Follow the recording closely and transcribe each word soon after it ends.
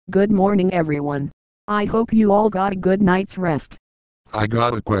Good morning everyone. I hope you all got a good night's rest. I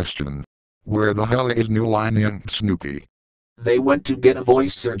got a question. Where the hell is New Line and Snoopy? They went to get a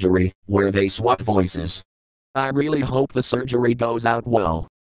voice surgery, where they swap voices. I really hope the surgery goes out well.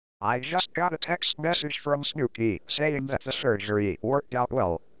 I just got a text message from Snoopy saying that the surgery worked out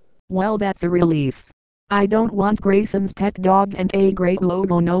well. Well, that's a relief. I don't want Grayson's pet dog and a great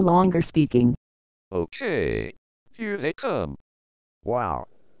logo no longer speaking. Okay. Here they come. Wow.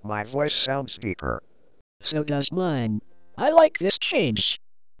 My voice sounds deeper. So does mine. I like this change.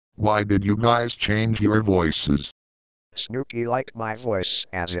 Why did you guys change your voices? Snoopy liked my voice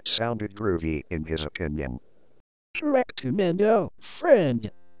as it sounded groovy in his opinion. Correctumento,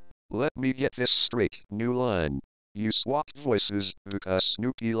 friend. Let me get this straight, New Line. You swapped voices because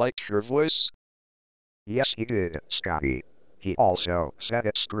Snoopy liked your voice? Yes, he did, Scotty. He also said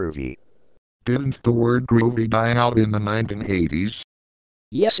it's groovy. Didn't the word groovy die out in the 1980s?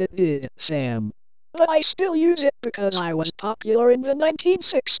 Yes, it did, Sam. But I still use it because I was popular in the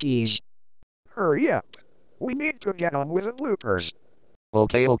 1960s. Hurry up. We need to get on with the bloopers.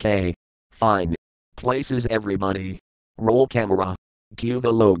 Okay. Fine. Places everybody. Roll camera. Cue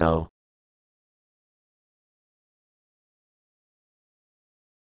the logo.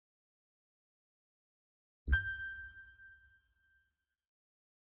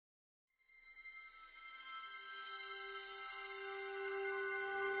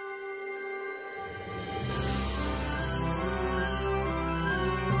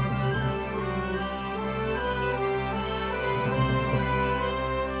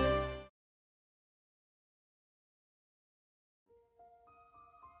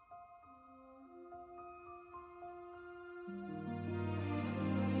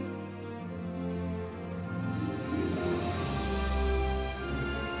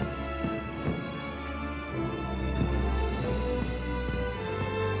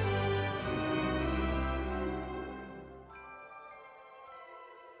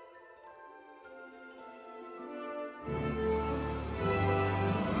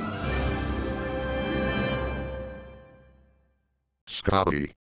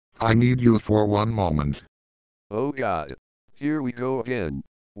 Scotty. I need you for one moment. Oh God. Here we go again.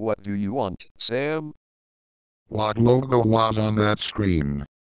 What do you want, Sam? What logo was on that screen?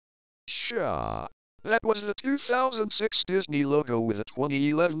 Sure. That was the 2006 Disney logo with a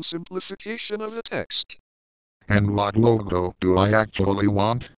 2011 simplification of the text. And what logo do I actually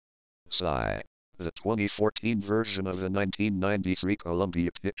want? Sigh. The 2014 version of the 1993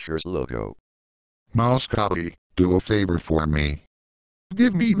 Columbia Pictures logo. Now Scotty, do a favor for me.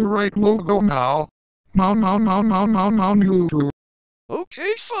 Give me the right logo now. Now, you two.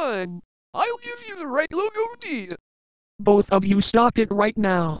 Okay, fine. I'll give you the right logo indeed. Both of you stop it right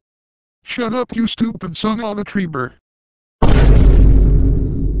now. Shut up, you stupid son of a treeber.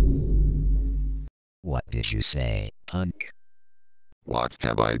 What did you say, punk? What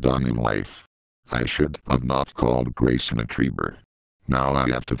have I done in life? I should have not called Grayson a treeber. Now I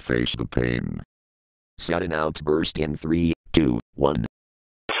have to face the pain. Sudden outburst in 3, 2, 1.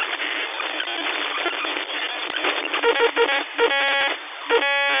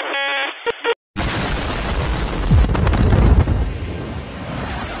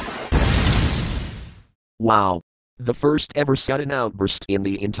 Wow. The first ever sudden outburst in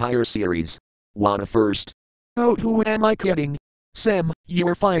the entire series. What a first. Oh, who am I kidding? Sam,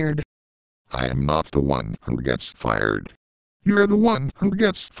 you're fired. I am not the one who gets fired. You're the one who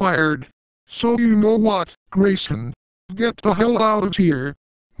gets fired. So you know what, Grayson? Get the hell out of here.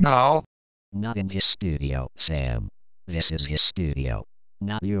 Now. Not in his studio, Sam. This is his studio,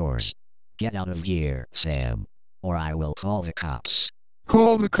 not yours. Get out of here, Sam, or I will call the cops.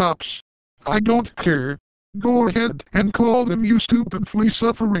 Call the cops. I don't care. Go ahead and call them, you stupid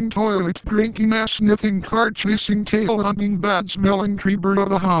flea-suffering, toilet-drinking, ass-sniffing, car-chasing, tail-hunting, bad-smelling treeber of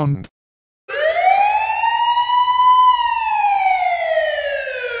the hound.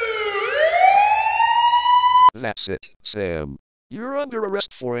 That's it, Sam. You're under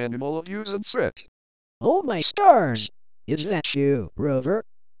arrest for animal abuse and threat. Oh my stars! Is that you, Rover?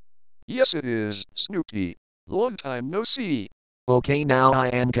 Yes it is, Snoopy. Long time no see. Okay, now I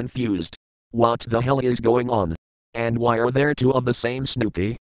am confused. What the hell is going on? And why are there two of the same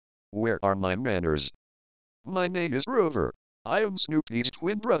Snoopy? Where are my manners? My name is Rover. I am Snoopy's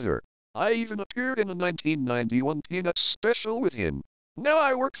twin brother. I even appeared in a 1991 Peanuts special with him. Now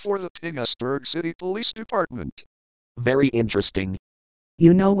I work for the Petersburg City Police Department. Very interesting.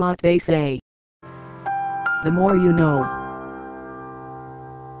 You know what they say. The more you know.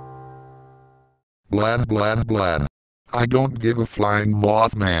 Blah. I don't give a flying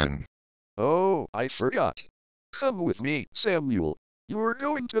Mothman. Oh, I forgot. Come with me, Samuel. You're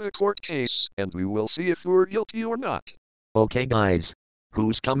going to the court case, and we will see if you're guilty or not. Okay guys.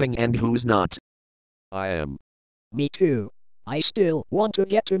 Who's coming and who's not? I am. Me too. I still want to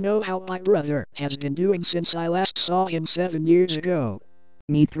get to know how my brother has been doing since I last saw him 7 years ago.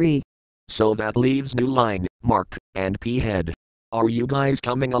 Me 3. So that leaves New Line, Mark, and P-Head. Are you guys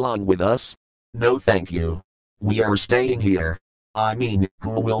coming along with us? No thank you. We are staying here. I mean,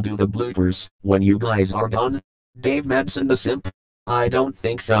 who will do the bloopers when you guys are gone? Dave Madsen the simp? I don't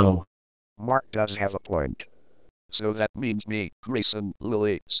think so. Mark does have a point. So that means me, Grayson,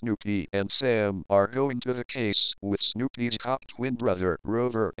 Lily, Snoopy, and Sam are going to the case with Snoopy's cop twin brother,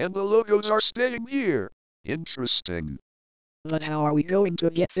 Rover, and the logos are staying here. Interesting. But how are we going to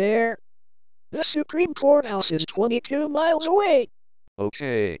get there? The Supreme Courthouse is 22 miles away.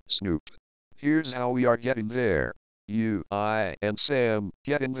 Okay, Snoop. Here's how we are getting there. You, I, and Sam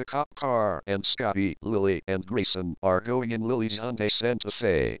get in the cop car, and Scotty, Lily, and Grayson are going in Lily's Hyundai Santa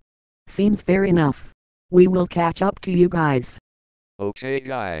Fe. Seems fair enough. We will catch up to you guys. Okay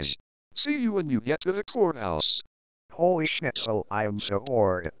guys. See you when you get to the courthouse. Holy schnitzel, I am so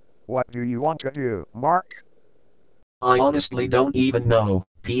bored. What do you want to do, Mark? I honestly don't even know,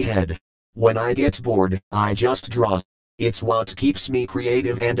 P-Head. When I get bored, I just draw. It's what keeps me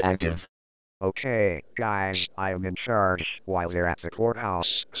creative and active. Okay, guys, I am in charge while they're at the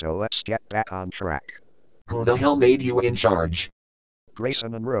courthouse, so let's get back on track. Who the hell made you in charge?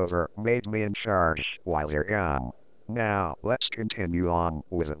 Grayson and Rover made me in charge while they're gone. Now, let's continue on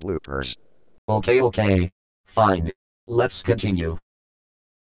with the bloopers. Okay. Fine. Let's continue.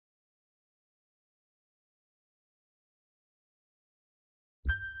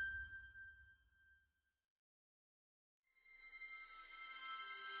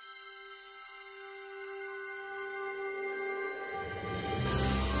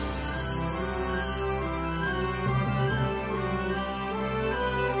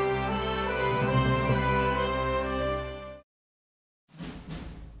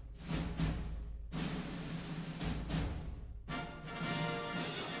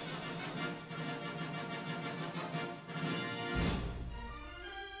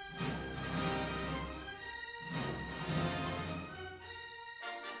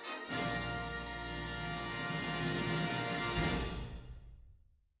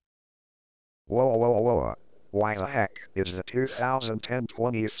 Whoa. Why the heck is the 2010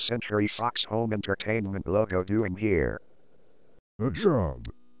 20th Century Fox Home Entertainment logo doing here? A job.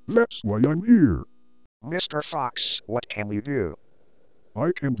 That's why I'm here. Mr. Fox, what can you do?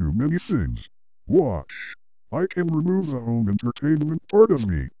 I can do many things. Watch. I can remove the home entertainment part of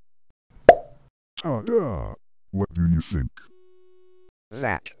me. Ta-da! What do you think?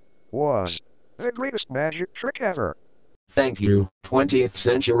 That was the greatest magic trick ever. Thank you, 20th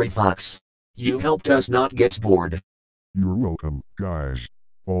Century Fox. You helped us not get bored. You're welcome, guys.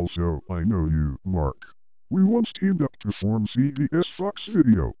 Also, I know you, Mark. We once teamed up to form CBS Fox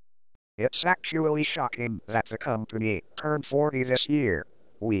Video. It's actually shocking that the company turned 40 this year.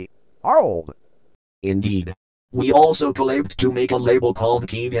 We are old. Indeed. We also collabed to make a label called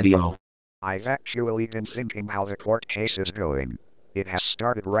Key Video. I've actually been thinking how the court case is going. It has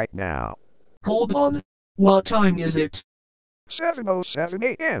started right now. Hold on. What time is it? 7:07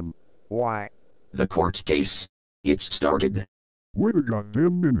 a.m. Why? The court case. It's started. Wait a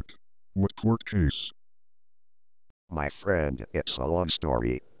goddamn minute. What court case? My friend, it's a long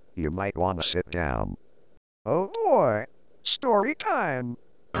story. You might want to sit down. Oh boy. Story time.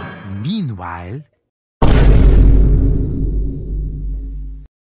 Meanwhile,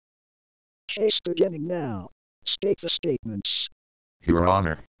 Case beginning now. State the statements. Your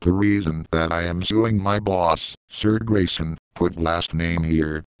Honor, the reason that I am suing my boss, Sir Grayson, put last name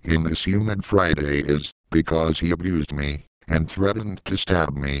here, in this humid Friday is because he abused me and threatened to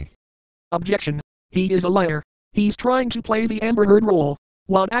stab me. Objection. He is a liar. He's trying to play the Amber Heard role.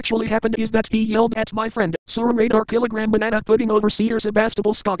 What actually happened is that he yelled at my friend, Sir Radar Kilogram Banana Pudding Overseer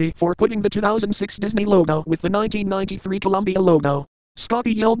Sebastopol Scotty for putting the 2006 Disney logo with the 1993 Columbia logo.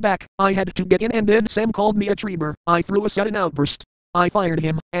 Scotty yelled back, I had to get in, and then Sam called me a treamer. I threw a sudden outburst. I fired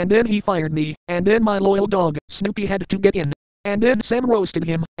him, and then he fired me, and then my loyal dog, Snoopy, had to get in. And then Sam roasted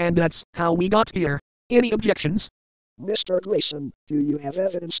him, and that's how we got here. Any objections? Mr. Grayson, do you have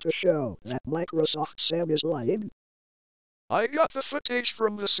evidence to show that Microsoft Sam is lying? I got the footage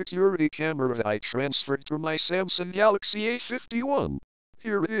from the security camera that I transferred to my Samsung Galaxy A51.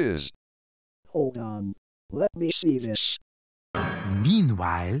 Here it is. Hold on. Let me see this.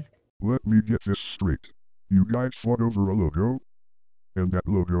 meanwhile, Let me get this straight. You guys fought over a logo? And that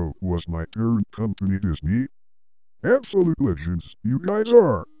logo was my parent company Disney? Absolute legends, you guys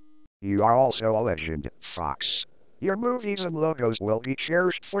are. You are also a legend, Fox. Your movies and logos will be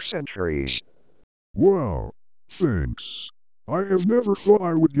cherished for centuries. Wow, thanks. I have never thought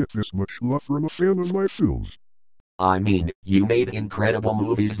I would get this much love from a fan of my films. I mean, you made incredible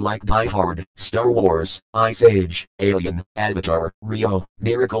movies like Die Hard, Star Wars, Ice Age, Alien, Avatar, Rio,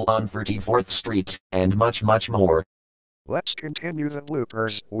 Miracle on 34th Street, and much more. Let's continue the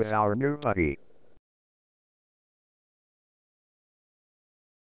bloopers with our new buddy.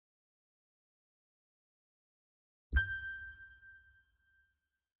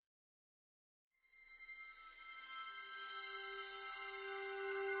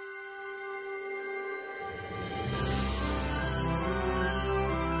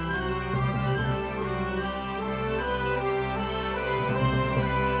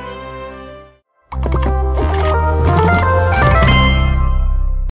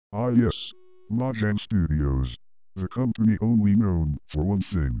 Ah yes, Mahjong Studios. The company only known for one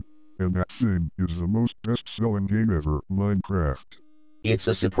thing. And that thing is the most best-selling game ever, Minecraft. It's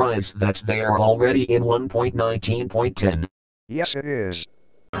a surprise that they are already in 1.19.10. Yes, it is.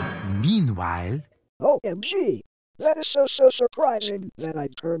 Meanwhile, OMG! That is so surprising that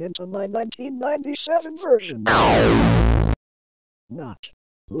I'd turn into my 1997 version. Not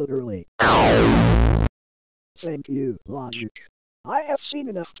literally. Thank you, Logic. I have seen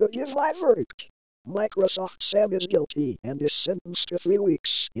enough to give my verdict. Microsoft Sam is guilty and is sentenced to 3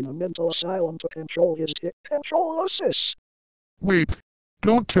 weeks in a mental asylum to control his tick controlosis. Wait,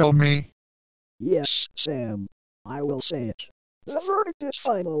 don't tell me. Yes, Sam. I will say it. The verdict is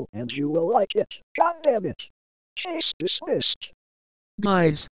final, and you will like it. God damn it. Case dismissed.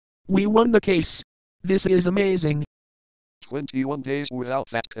 Guys, we won the case. This is amazing. 21 days without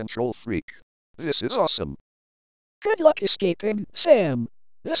that control freak. This is awesome. Good luck escaping, Sam.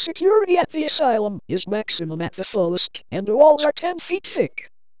 The security at the asylum is maximum at the fullest, and the walls are 10 feet thick.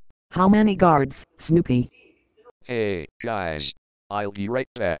 How many guards, Snoopy? Hey, guys. I'll be right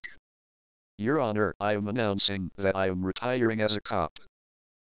back. Your Honor, I am announcing that I am retiring as a cop.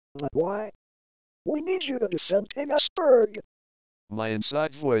 But why? We need you to defend Petersburg. My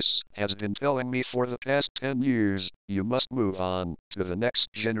inside voice has been telling me for the past 10 years, you must move on to the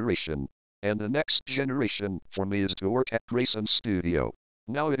next generation. And the next generation for me is to work at Grayson's studio.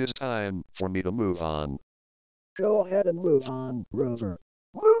 Now it is time for me to move on. Go ahead and move on, Rover.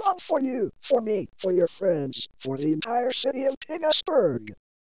 Move on for you, for me, for your friends, for the entire city of Petersburg.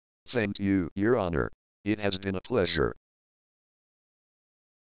 Thank you, Your Honor. It has been a pleasure.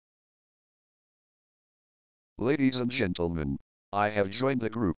 Ladies and gentlemen, I have joined the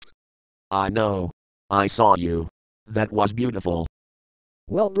group. I know. I saw you. That was beautiful.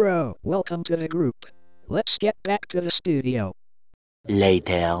 Well, bro, welcome to the group. Let's get back to the studio.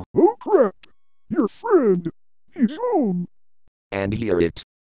 later. Oh crap! Your friend! He's home! And hear it.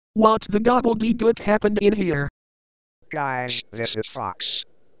 What the gobbledygook happened in here? Guys, this is Fox.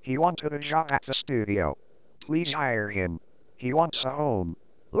 He wanted a job at the studio. Please hire him. He wants a home.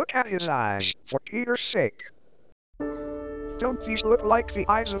 Look at his eyes, for Peter's sake. Don't these look like the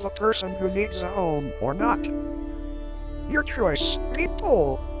eyes of a person who needs a home, or not? Your choice,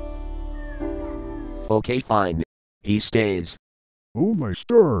 people. Okay, fine. He stays. Oh my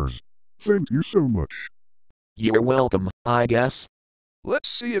stars! Thank you so much. You're welcome, I guess. Let's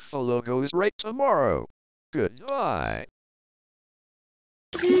see if the logo is right tomorrow. Goodbye.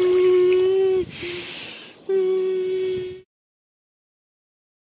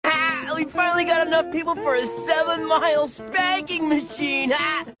 We finally got enough people for a 7-mile spanking machine!